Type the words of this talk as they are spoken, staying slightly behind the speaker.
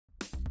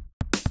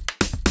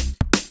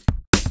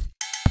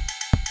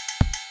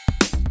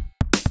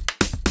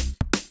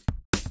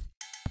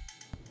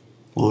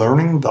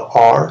learning the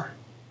R,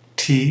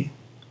 T,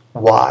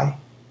 Y,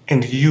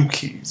 and U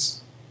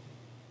keys.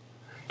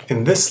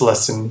 In this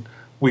lesson,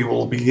 we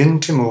will begin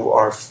to move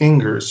our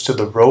fingers to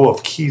the row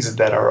of keys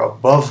that are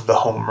above the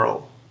home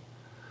row.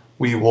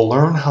 We will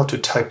learn how to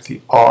type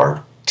the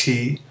R,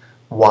 T,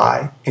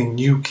 Y, and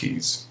U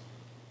keys.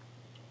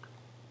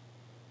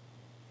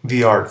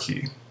 The R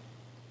key.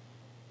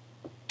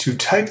 To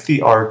type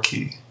the R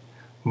key,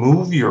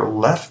 move your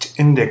left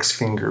index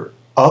finger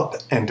up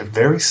and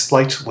very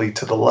slightly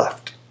to the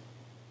left.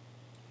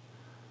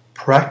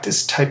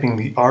 Practice typing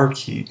the R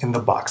key in the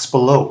box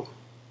below.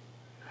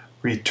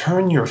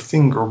 Return your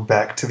finger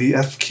back to the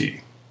F key.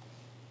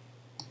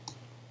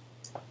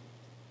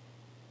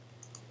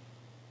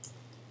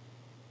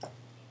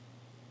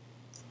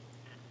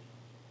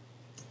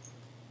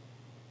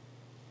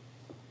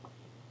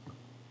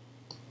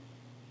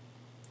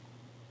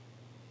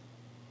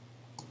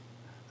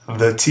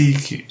 The T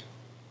key.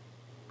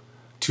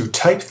 To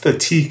type the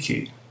T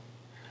key,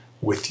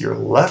 with your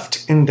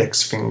left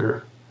index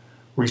finger,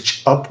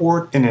 reach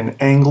upward in an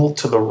angle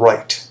to the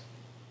right.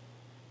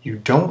 You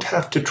don't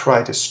have to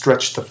try to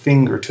stretch the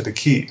finger to the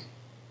key.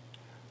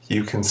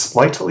 You can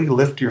slightly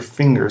lift your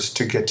fingers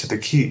to get to the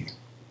key.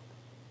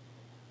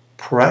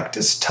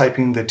 Practice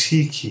typing the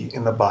T key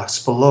in the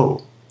box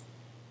below.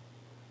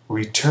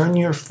 Return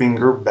your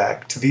finger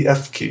back to the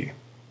F key.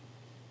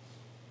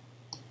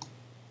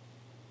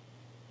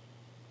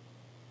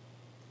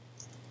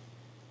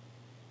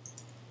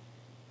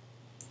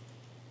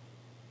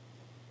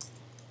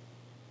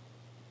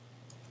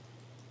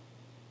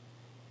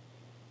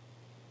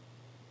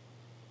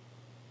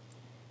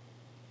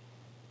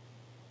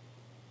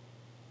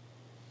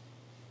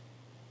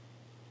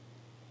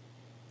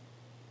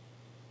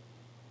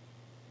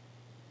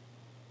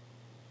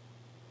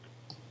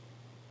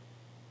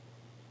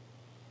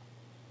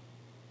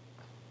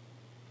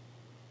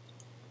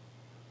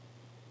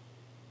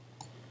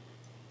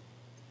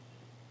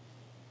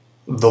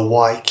 The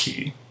Y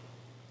key.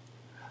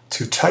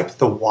 To type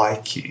the Y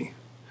key,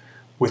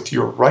 with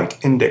your right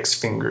index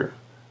finger,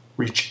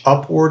 reach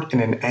upward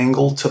in an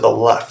angle to the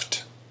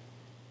left.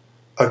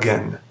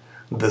 Again,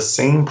 the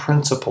same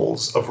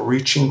principles of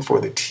reaching for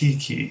the T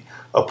key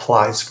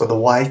applies for the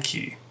Y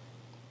key.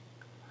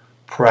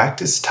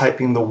 Practice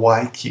typing the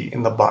Y key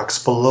in the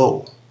box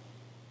below.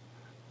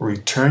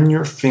 Return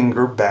your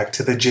finger back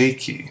to the J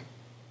key.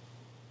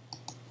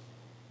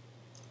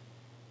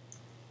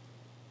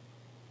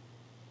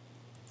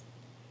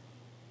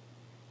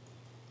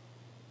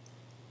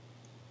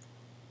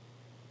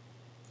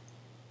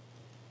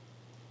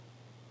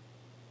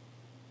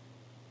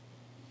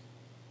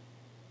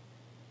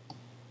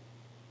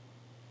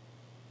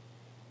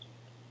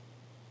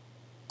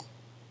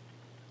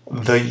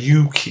 The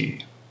U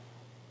key.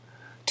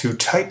 To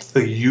type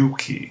the U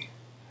key,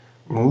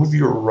 move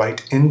your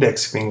right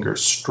index finger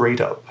straight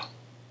up.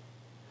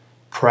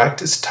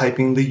 Practice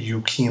typing the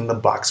U key in the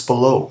box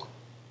below.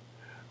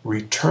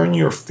 Return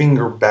your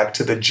finger back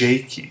to the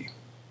J key.